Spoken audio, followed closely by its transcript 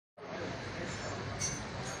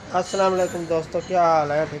अस्सलाम वालेकुम दोस्तों, क्या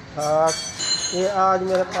हाल है? ठीक ठाक। ये आज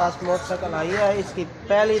मेरे पास मोटरसाइकिल आई है। इसकी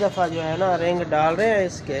पहली दफ़ा जो है ना रिंग डाल रहे हैं।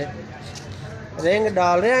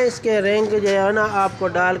 इसके रिंग जो है ना आपको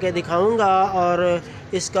डाल के दिखाऊंगा। और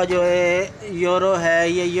इसका जो है यूरो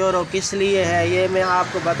है, ये यूरो किस लिए है ये मैं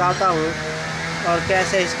आपको बताता हूँ, और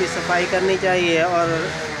कैसे इसकी सफाई करनी चाहिए। और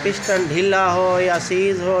पिस्टन ढीला हो या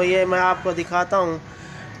सीज हो ये मैं आपको दिखाता हूँ।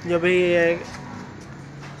 जो भी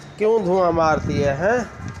क्यों धुआं मारती है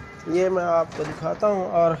ये मैं आपको दिखाता हूँ।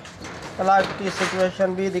 और प्लग की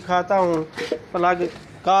सिचुएशन भी दिखाता हूँ। प्लग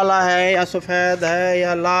काला है या सफ़ेद है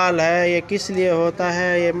या लाल है, ये किस लिए होता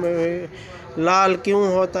है, ये लाल क्यों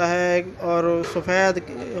होता है, और सफ़ेद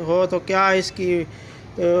हो तो क्या इसकी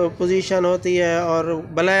पोजीशन होती है, और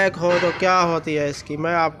ब्लैक हो तो क्या होती है इसकी,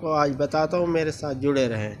 मैं आपको आज बताता हूँ। मेरे साथ जुड़े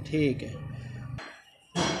रहें, ठीक है।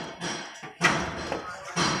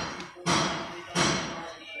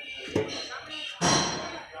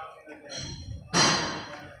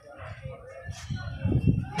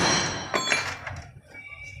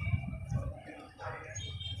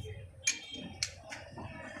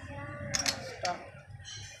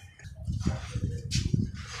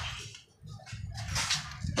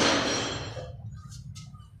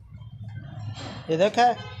 ये देखा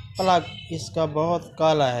प्लग इसका बहुत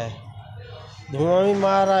काला है, धुआं भी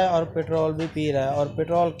मार रहा है और पेट्रोल भी पी रहा है। और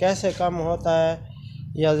पेट्रोल कैसे कम होता है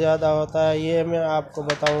या ज़्यादा होता है ये मैं आपको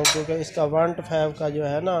बताऊं, क्योंकि इसका 125 का जो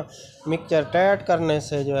है ना मिक्सचर टाइट करने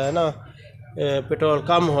से जो है ना पेट्रोल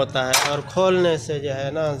कम होता है, और खोलने से जो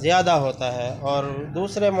है ना ज़्यादा होता है। और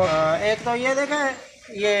दूसरे एक तो ये देखा है,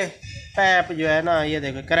 ये पैप जो है ना ये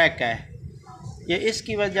देखो क्रैक है, ये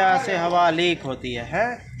इसकी वजह से हवा लीक होती है।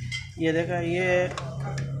 ये देखा, ये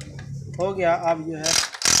हो गया। अब जो है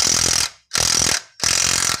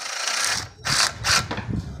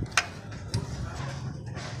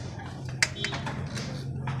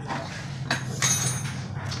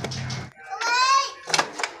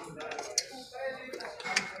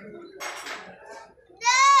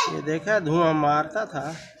ये देखा धुआं मारता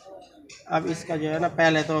था। अब इसका जो है ना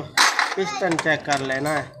पहले तो पिस्टन चेक कर लेना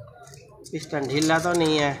है, पिस्टन ढीला तो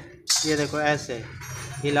नहीं है। ये देखो ऐसे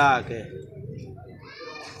हिला के,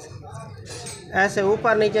 ऐसे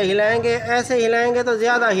ऊपर नीचे हिलाएंगे, ऐसे हिलाएंगे तो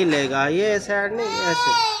ज़्यादा हिलेगा। ये साइड नहीं,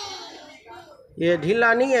 ऐसे ये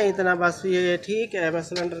ढीला नहीं है इतना, बस ये ठीक है। मैं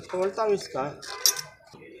सिलेंडर खोलता हूँ इसका।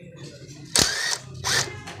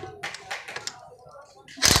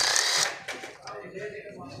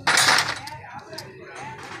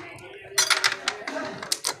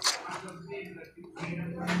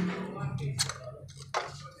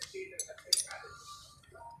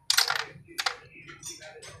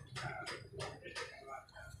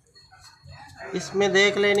 इसमें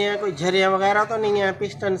देख लेनी है कोई झरिया वगैरह तो नहीं है,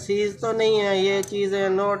 पिस्टन सीज तो नहीं है, ये चीज़ें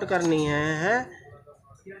नोट करनी है।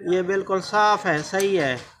 ये बिल्कुल साफ़ है, सही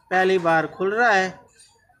है, पहली बार खुल रहा है,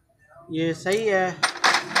 ये सही है।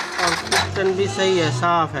 और पिस्टन भी सही है,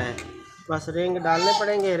 साफ़ है। बस रिंग डालने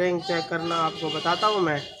पड़ेंगे, रिंग चेक करना आपको बताता हूँ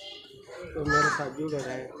मैं, तो मेरे साथ जुड़े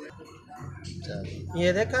रहे।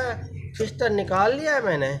 ये देखा पिस्टन निकाल लिया है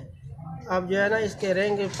मैंने। अब जो है ना इसके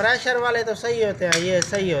रिंग प्रेशर वाले तो सही होते हैं, ये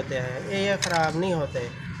सही होते हैं, ये ख़राब नहीं होते।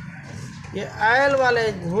 ये ऑयल वाले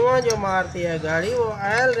धुआं जो मारती है गाड़ी, वो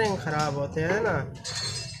ऑयल रिंग ख़राब होते हैं ना।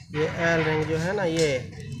 ये ऑयल रिंग जो है ना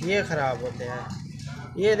ये ख़राब होते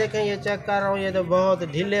हैं। ये देखें, ये चेक कर रहा हूँ, ये तो बहुत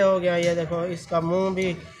ढीले हो गया। ये देखो इसका मुंह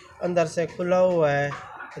भी अंदर से खुला हुआ है,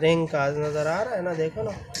 रिंग का नज़र आ रहा है ना, देखो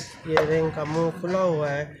ना, ये रिंग का मुंह खुला हुआ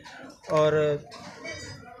है। और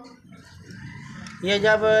ये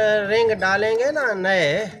जब रिंग डालेंगे ना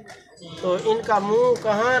नए, तो इनका मुंह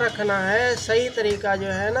कहाँ रखना है, सही तरीका जो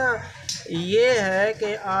है ना ये है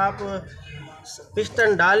कि आप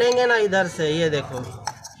पिस्टन डालेंगे ना इधर से, ये देखो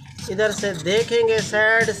इधर से देखेंगे,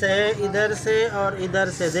 साइड से, इधर से और इधर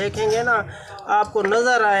से देखेंगे ना, आपको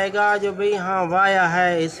नज़र आएगा जो भाई हाँ वाया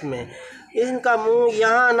है इसमें। इनका मुंह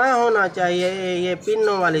यहाँ ना होना चाहिए, ये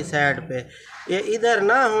पिनों वाली साइड पे, ये इधर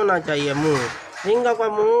ना होना चाहिए मुंह। रिंगों का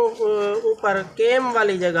मुंह ऊपर केम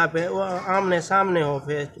वाली जगह पे वो आमने सामने हो,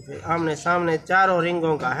 फेस टू फेस, आमने सामने चारों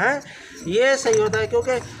रिंगों का है, ये सही होता है।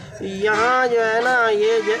 क्योंकि यहाँ जो है ना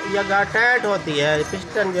ये जगह टाइट होती है,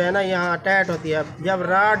 पिस्टन जो है ना यहाँ टाइट होती है। जब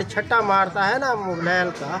राड छट्टा मारता है ना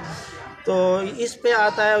मोबाइल का, तो इस पे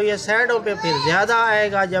आता है, ये साइडों पे फिर ज़्यादा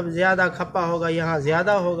आएगा। जब ज़्यादा खप्पा होगा, यहाँ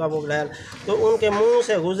ज़्यादा होगा मोबाइल, तो उनके मुंह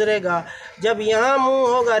से गुजरेगा। जब यहाँ मुंह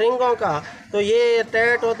होगा रिंगों का, तो ये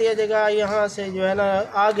टाइट होती है जगह, यहाँ से जो है ना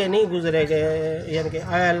आगे नहीं गुजरेगा, यानी कि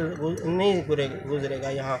ऑयल नहीं गुजरेगा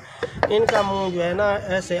यहाँ। इनका मुंह जो है ना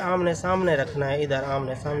ऐसे आमने सामने रखना है, इधर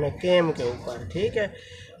आमने सामने केम के ऊपर, ठीक है।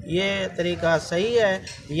 ये तरीका सही है।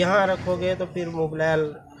 यहाँ रखोगे तो फिर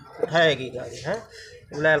मोबाइल उठाएगी गाड़ी है,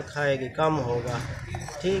 मुबलैल खाएगी, कम होगा।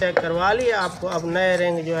 ठीक है, करवा लिए आपको। अब नए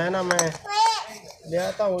रिंग जो है ना मैं ले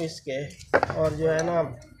आता हूँ इसके, और जो है ना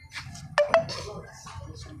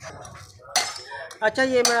अच्छा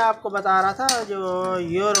ये मैं आपको बता रहा था जो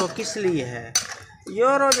यूरो किस लिए है।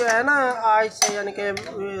 यूरो जो है ना आज से यानी कि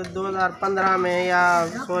 2015 में या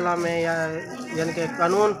 16 में यानी कि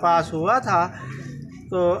कानून पास हुआ था।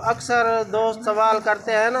 तो अक्सर दोस्त सवाल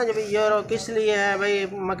करते हैं ना, जब यूरो किस लिए है भाई,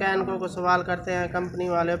 मैकेनिकों को सवाल करते हैं, कंपनी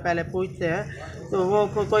वाले पहले पूछते हैं। तो वो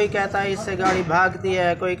कोई कहता है इससे गाड़ी भागती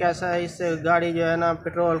है, कोई कहता है इससे गाड़ी जो है ना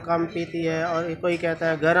पेट्रोल कम पीती है, और कोई कहता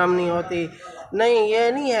है गर्म नहीं होती। नहीं,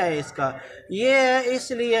 ये नहीं है इसका। ये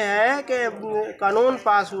इसलिए है कि कानून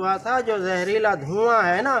पास हुआ था जो जहरीला धुआं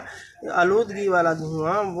है ना, आलूदगी वाला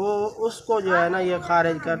धुआं, वो उसको जो है ना ये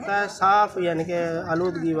खारिज करता है। साफ़ यानी कि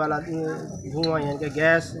आलूदगी वाला धुआं यानी कि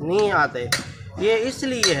गैस नहीं आते, ये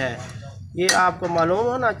इसलिए है। ये आपको मालूम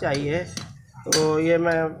होना चाहिए। तो ये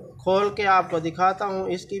मैं खोल के आपको दिखाता हूँ,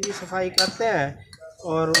 इसकी भी सफाई करते हैं,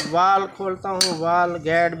 और वाल खोलता हूँ, वाल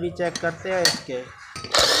गैड भी चेक करते हैं इसके।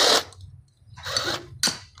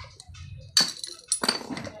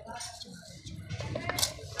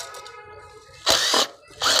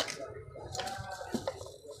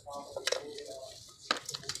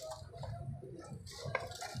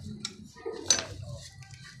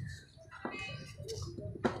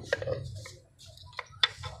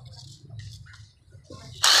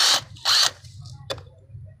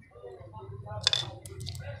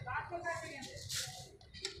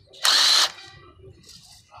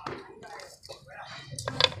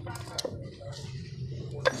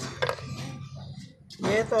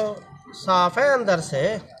 ये तो साफ़ है अंदर से,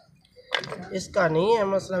 इसका नहीं है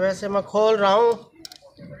मसला। वैसे मैं खोल रहा हूँ,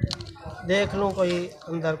 देख लूँ कोई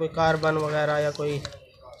अंदर कोई कार्बन वगैरह या कोई।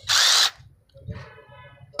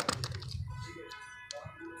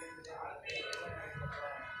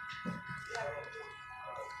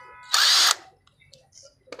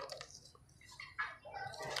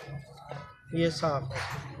 ये साफ है।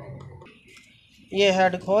 ये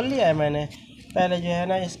हेड खोल लिया है मैंने। पहले जो है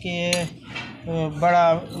ना इसकी बड़ा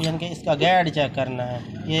यानी कि इसका गैड चेक करना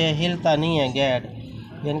है। ये हिलता नहीं है गैड,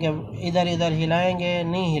 यानी कि इधर इधर हिलाएंगे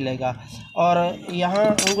नहीं हिलेगा। और यहाँ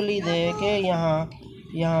उंगली दे के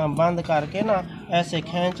यहाँ बंद करके ना ऐसे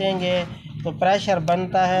खींचेंगे तो प्रेशर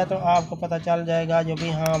बनता है, तो आपको पता चल जाएगा जो भी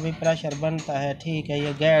हाँ भी प्रेशर बनता है, ठीक है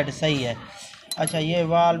ये गैड सही है। अच्छा ये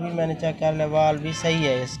वाल भी मैंने चेक कर लिया, वाल भी सही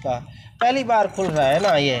है इसका, पहली बार खुल रहा है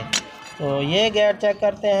ना ये। तो ये गैड चेक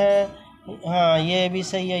करते हैं, हाँ ये भी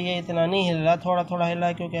सही है, ये इतना नहीं हिल रहा, थोड़ा थोड़ा हिल रहा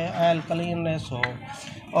है क्योंकि ऑयल क्लीननेस हो।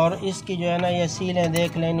 और इसकी जो है ना ये सीलें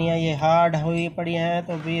देख लेनी है, ये हार्ड हुई पड़ी हैं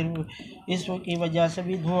तो फिर इसकी वजह से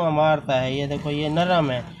भी धुआं मारता है। ये देखो ये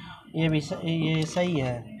नरम है, ये भी ये सही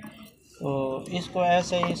है। तो इसको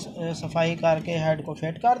ऐसे ही सफाई करके हेड को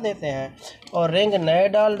फिट कर देते हैं और रिंग नए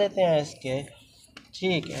डाल देते हैं इसके,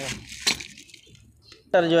 ठीक है।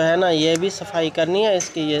 सर जो है ना ये भी सफाई करनी है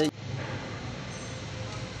इसकी।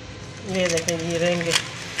 ये देखें ये रिंग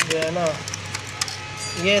जो है ना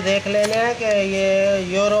ये देख लेना है कि ये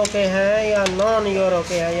यूरो के हैं या नॉन यूरो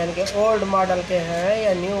के हैं, यानी कि ओल्ड मॉडल के हैं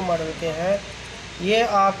या न्यू मॉडल के हैं। ये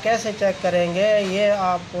आप कैसे चेक करेंगे, ये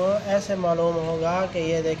आपको ऐसे मालूम होगा कि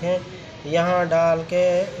ये देखें यहाँ डाल के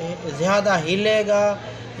ज़्यादा हिलेगा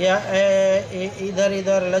या इधर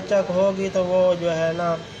इधर लचक होगी तो वो जो है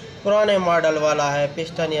ना पुराने मॉडल वाला है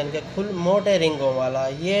पिस्टन, यानी कि मोटे रिंगों वाला।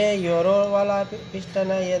 ये यूरो वाला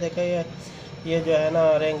पिस्टन है। ये देखिए ये जो है ना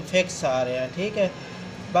रिंग फिक्स आ रहे हैं, ठीक है।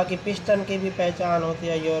 बाकी पिस्टन की भी पहचान होती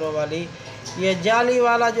है यूरो वाली। ये जाली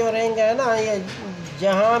वाला जो रिंग है ना, ये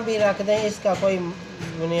जहाँ भी रख दें इसका कोई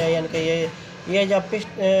नहीं है, यानी कि ये जब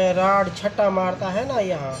राड छट्टा मारता है ना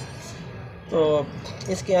यहाँ, तो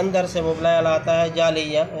इसके अंदर से मोबाइल आता है जाली।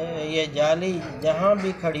 ये जाली जहाँ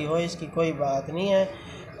भी खड़ी हो इसकी कोई बात नहीं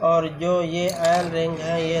है। और जो ये ऑयल रिंग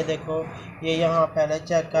है ये देखो, ये यहाँ पहले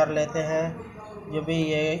चेक कर लेते हैं जो भी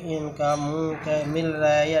ये इनका मुंह मिल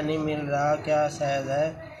रहा है या नहीं मिल रहा, क्या साइज़ है,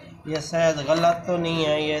 ये साइज़ गलत तो नहीं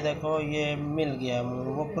है। ये देखो ये मिल गया मुंह,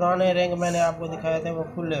 वो पुराने रिंग मैंने आपको दिखाए थे वो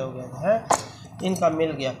खुले हो गए थे, हैं इनका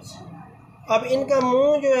मिल गया। अब इनका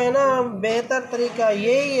मुंह जो है ना बेहतर तरीका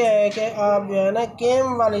यही है कि आप जो है ना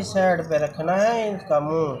केम वाली साइड पे रखना है इनका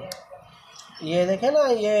मुंह। ये देखें ना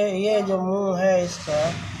ये जो मुंह है इसका,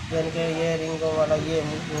 यानी कि ये रिंगों वाला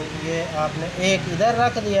ये आपने एक इधर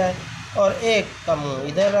रख दिया है और एक का मुंह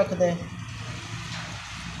इधर रख दें,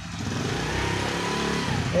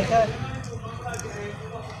 ठीक है।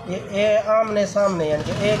 ये आमने सामने, यानी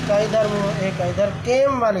कि एक का इधर मुंह एक का इधर,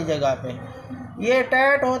 केम वाली जगह पे। ये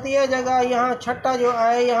टाइट होती है जगह, यहाँ छट्टा जो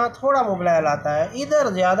आए यहाँ थोड़ा मुबलैल आता है,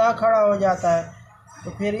 इधर ज़्यादा खड़ा हो जाता है।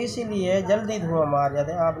 तो फिर इसीलिए जल्दी धुआं मार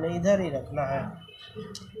जाते हैं। आपने इधर ही रखना है।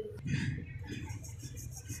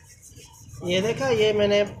 ये देखा, ये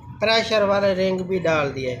मैंने प्रेशर वाले रिंग भी डाल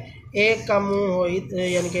दिए। एक का मुंह हो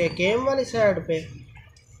यानी कि केम वाली साइड पे,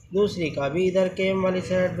 दूसरी का भी इधर केम वाली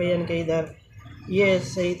साइड पे यानी कि इधर। ये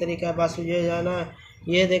सही तरीका है। बस ये जो है ना,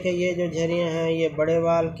 ये देखें, ये जो झरियाँ हैं ये बड़े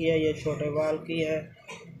वाल की है, ये छोटे वाल की है।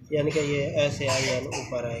 यानी कि ये ऐसे आएगा,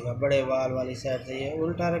 ऊपर आएगा। बड़े वाल वाली साइड से ये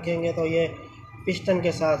उल्टा रखेंगे तो ये पिस्टन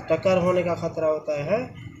के साथ टक्कर होने का ख़तरा होता है।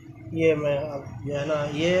 ये मैं अब जो है ना,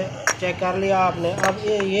 ये चेक कर लिया आपने। अब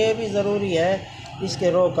ये भी ज़रूरी है इसके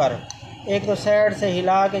रोकर। एक तो साइड से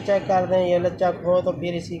हिला के चेक कर दें, ये लचक हो तो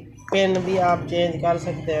फिर इसी पिन भी आप चेंज कर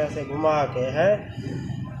सकते हैं ऐसे घुमा के है।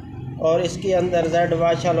 और इसके अंदर जेड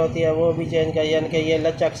वाशल होती है, वो भी चेंज कर, यानी कि ये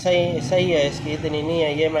लचक सही है इसकी, इतनी नहीं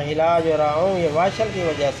है। ये मैं हिला जो रहा हूँ ये वाशल की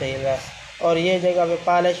वजह से हिल रहा है। और ये जगह पे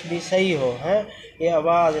पॉलिश भी सही हो है, ये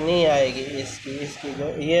आवाज़ नहीं आएगी इसकी जो,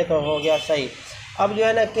 ये तो हो गया सही। अब जो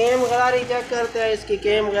है ना केम गरारी चेक करते हैं। इसकी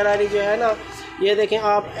केम गरारी जो है ना, ये देखें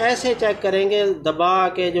आप ऐसे चेक करेंगे दबा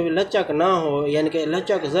के, जो लचक ना हो, यानी कि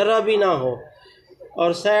लचक ज़रा भी ना हो।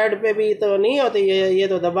 और साइड पे भी तो नहीं होती, ये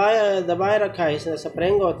तो दबाए रखा है, इसमें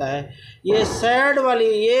स्प्रिंग होता है। ये साइड वाली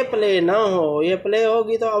ये प्ले ना हो, ये प्ले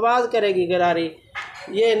होगी तो आवाज़ करेगी गरारी।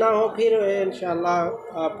 ये ना हो फिर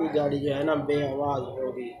इंशाल्लाह आपकी गाड़ी जो है ना बेआवाज़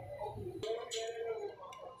होगी।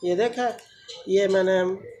 ये देखा, ये मैंने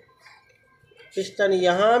पिस्टन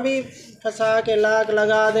यहाँ भी फंसा के लाक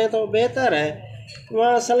लगा दें तो बेहतर है,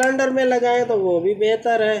 वहाँ सिलेंडर में लगाएं तो वो भी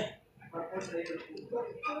बेहतर है।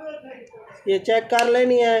 ये चेक कर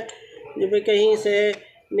लेनी है जब भी कहीं से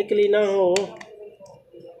निकली ना हो।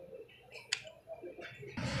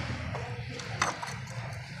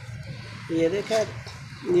 ये देखा,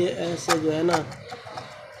 ये ऐसे जो है ना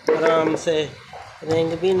आराम से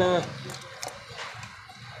रिंग भी ना,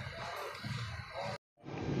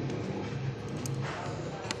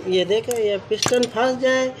 ये देखें ये पिस्टन फंस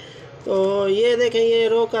जाए तो ये देखें ये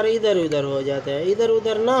रोकर इधर उधर हो जाता है। इधर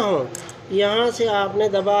उधर ना हो, यहाँ से आपने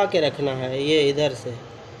दबा के रखना है, ये इधर से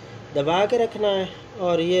दबा के रखना है।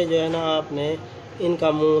 और ये जो है ना आपने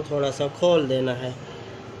इनका मुंह थोड़ा सा खोल देना है,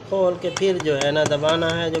 खोल के फिर जो है ना दबाना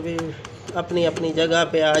है। जो भी अपनी अपनी जगह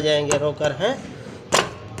पे आ जाएंगे रोकर हैं,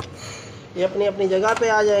 ये अपनी अपनी जगह पे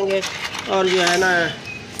आ जाएंगे। और जो है ना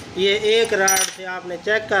ये एक राड से आपने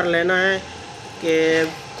चेक कर लेना है कि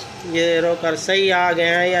ये रोकर सही आ गए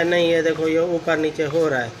हैं या नहीं। ये देखो ये ऊपर नीचे हो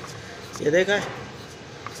रहा है, ये देखा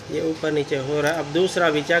ये ऊपर नीचे हो रहा है। अब दूसरा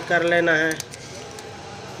भी चेक कर लेना है,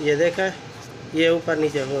 ये देखा ये ऊपर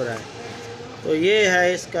नीचे हो रहा है। तो ये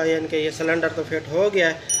है इसका, यानी कि ये सिलेंडर तो फिट हो गया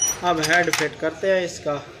है। अब हेड फिट करते हैं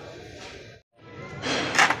इसका।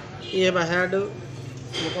 ये हेड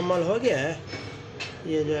मुकम्मल हो गया है।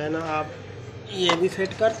 ये जो है ना आप ये भी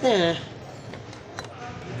फिट करते हैं।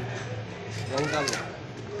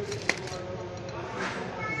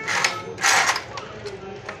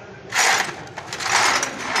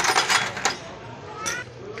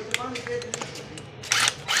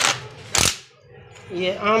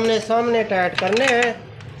 ये आमने सामने टाइट करने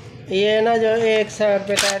हैं। ये ना जो एक साइड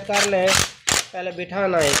पे टाइट कर ले, पहले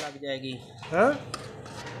बिठाना ही लग जाएगी। हाँ,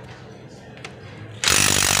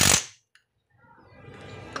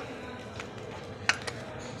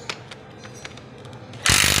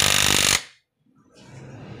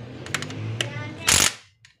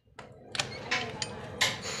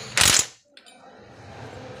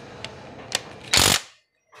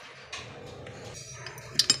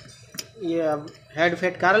 ये अब हेड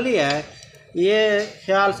फिट कर लिया है। ये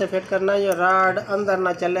ख्याल से फिट करना है जो राड अंदर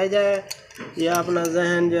ना चले जाए। ये अपना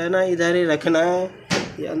जहन जो है ना इधर ही रखना है।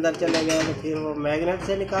 ये अंदर चले गए तो फिर वो मैग्नेट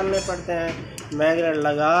से निकालने पड़ते हैं। मैग्नेट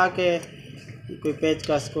लगा के कोई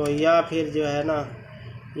पेचकस को, या फिर जो है ना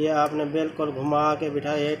ये आपने बिल्कुल घुमा के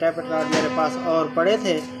बिठा। ये टैपेट राड मेरे पास और पड़े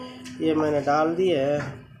थे, ये मैंने डाल दिए है।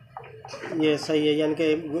 ये सही है, यानी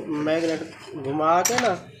कि मैग्नेट घुमा के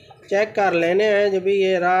ना चेक कर लेने हैं जब भी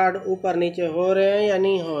ये राड ऊपर नीचे हो रहे हैं या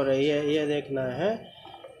नहीं हो रही है। ये देखना है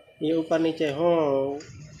ये ऊपर नीचे हो।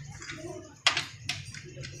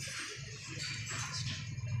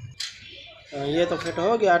 ये तो फिट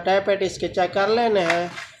हो गया। टैपेट इसके चेक कर लेने हैं,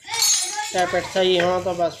 टैपेट सही हो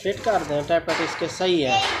तो बस फिट कर दें। टैपेट इसके सही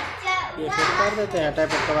है, ये फिट कर देते हैं।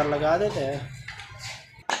 टैपेट कवर लगा देते हैं।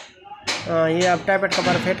 ये अब टैपेट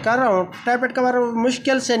कवर फिट कर रहा हूँ। टैपेट कवर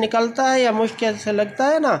मुश्किल से निकलता है या मुश्किल से लगता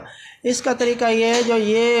है ना, इसका तरीका ये है जो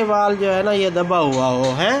ये वाल जो है ना ये दबा हुआ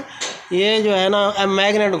हो है, ये जो है ना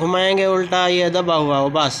मैग्नेट घुमाएंगे उल्टा, ये दबा हुआ हो,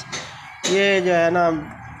 बस ये जो है ना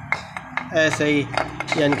ऐसे ही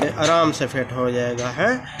यानी कि आराम से फिट हो जाएगा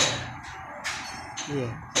है। ये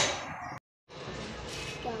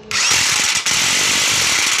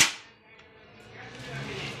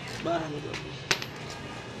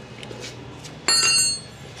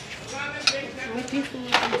मिट्टी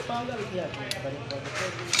पागल किया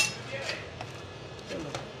चलो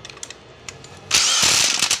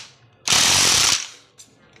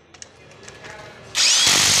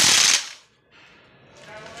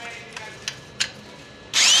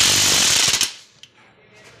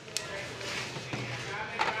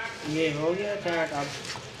ये हो गया टाइट। अब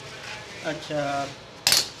अच्छा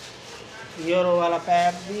यूरो वाला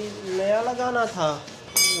पैप भी नया लगाना था,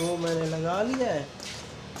 वो मैंने लगा लिया है।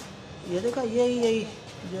 ये देखा यही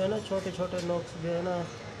जो है ना छोटे छोटे नोक्स जो है ना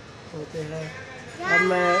होते हैं। अब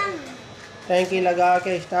मैं टैंकी लगा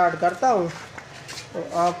के स्टार्ट करता हूँ तो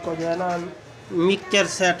आपको जो है ना मिक्सचर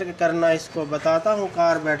सेट करना इसको बताता हूँ।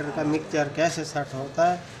 कार्बोरेटर का मिक्सचर कैसे सेट होता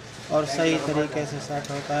है और सही तरीके से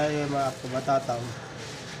सेट होता है ये मैं आपको बताता हूँ।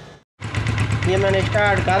 ये मैंने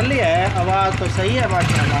स्टार्ट कर लिया है, आवाज़ तो सही है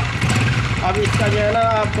माशाल्लाह। अब इसका जो है ना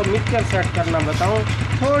आपको मिक्सचर सेट करना बताऊँ।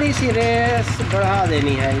 थोड़ी सी रेस बढ़ा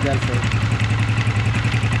देनी है इधर से,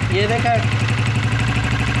 ये देखा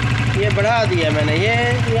ये बढ़ा दिया मैंने, ये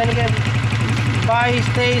यानी कि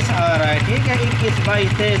 22-23 आ रहा है, ठीक है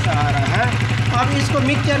 21-22-23 आ रहा है। अब इसको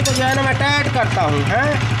मिक्सचर को जो है ना मैं टाइट करता हूँ है।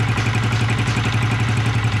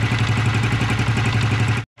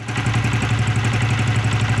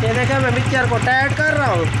 ये देखें मैं मिक्सचर को टाइट कर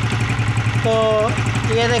रहा हूँ तो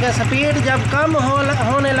ये देखें स्पीड जब कम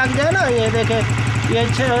होने लग जाए ना, ये देखें ये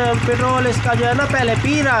पेट्रोल इसका जो है ना पहले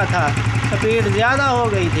पी रहा था, स्पीड ज़्यादा हो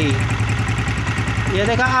गई थी। ये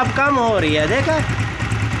देखा अब कम हो रही है, देखा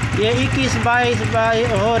ये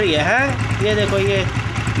 21-22 हो रही है। ये देखो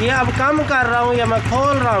ये अब कम कर रहा हूँ, ये मैं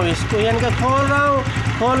खोल रहा हूँ इसको, यानी कि खोल रहा हूँ।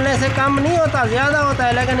 खोलने से कम नहीं होता, ज़्यादा होता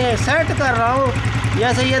है, लेकिन ये सेट कर रहा हूँ।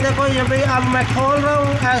 जैसे ये देखो ये भाई अब मैं खोल रहा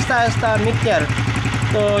हूँ आहिस्ता आहिस्ता मिक्सचर,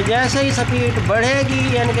 तो जैसे ही स्पीड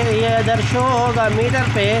बढ़ेगी यानी कि ये इधर शो होगा मीटर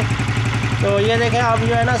पे, तो ये देखें अब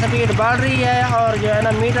जो है ना स्पीड बढ़ रही है और जो है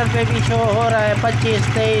ना मीटर पे भी शो हो रहा है 25,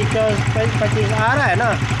 23, 24, 25 आ रहा है ना।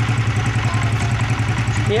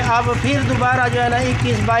 ये अब फिर दोबारा जो है ना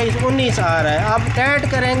 21, 22, 19 आ रहा है। अब टाइट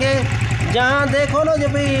करेंगे जहाँ देखो ना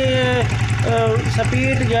जब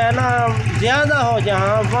स्पीड जो है ना ज़्यादा हो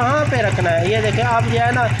जहाँ वहाँ पे रखना है। ये देखें अब जो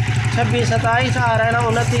है ना 26, 27 आ रहा है ना,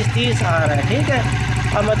 29, 30 आ रहा है, ठीक है।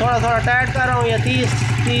 अब मैं थोड़ा थोड़ा टाइट कर रहा हूँ, ये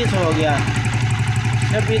 30 हो गया,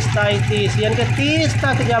 26, 27, 30 यानी कि 30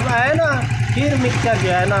 तक जब आए ना फिर मिक्सचर जो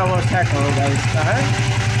है ना वो सेट होगा इसका है।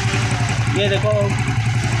 ये देखो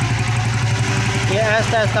ये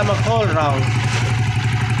ऐसा ऐसा मैं खोल रहा हूँ,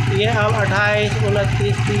 ये अब 28,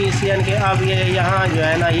 29, 30 यानी कि अब ये यहाँ जो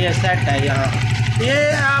है ना ये सेट है यहाँ।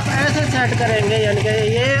 ये आप ऐसे सेट करेंगे यानी कि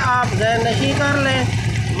ये आप ज़हननशी कर लें।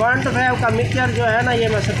 1 to 5 का मिक्सचर जो है ना ये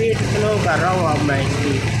मैं स्पीड स्लो कर रहा हूँ। अब मैं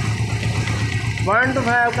इसकी 1 to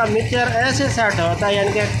 5 का मिक्सचर ऐसे सेट होता है,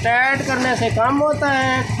 यानी कि टाइट करने से कम होता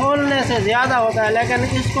है, खोलने से ज़्यादा होता है, लेकिन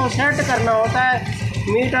इसको सेट करना होता है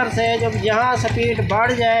मीटर से। जब जहाँ स्पीड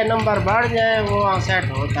बढ़ जाए, नंबर बढ़ जाए, वो वहाँ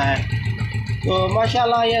सेट होता है। तो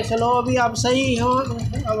माशाल्लाह ये स्लो भी अब सही हो,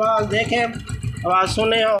 आवाज़ देखें, आवाज़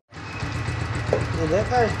सुने हो। ये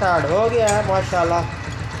देखा स्टार्ट हो गया है माशाल्लाह,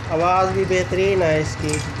 आवाज़ भी बेहतरीन है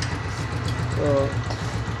इसकी। तो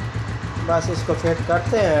बस इसको फिट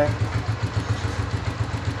करते हैं।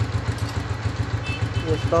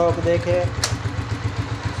 ये स्टॉक देखें।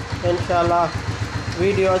 इंशाल्लाह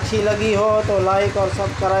वीडियो अच्छी लगी हो तो लाइक और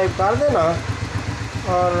सब्सक्राइब कर देना।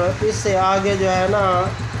 और इससे आगे जो है ना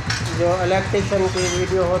जो इलेक्ट्रिशियन की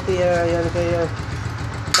वीडियो होती है, यानी कि ये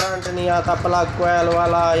करंट नहीं आता प्लग कोयल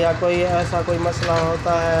वाला या कोई ऐसा कोई मसला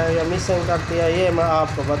होता है या मिसिंग करती है, ये मैं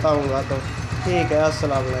आपको बताऊंगा। तो ठीक है,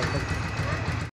 अस्सलाम वालेकुम।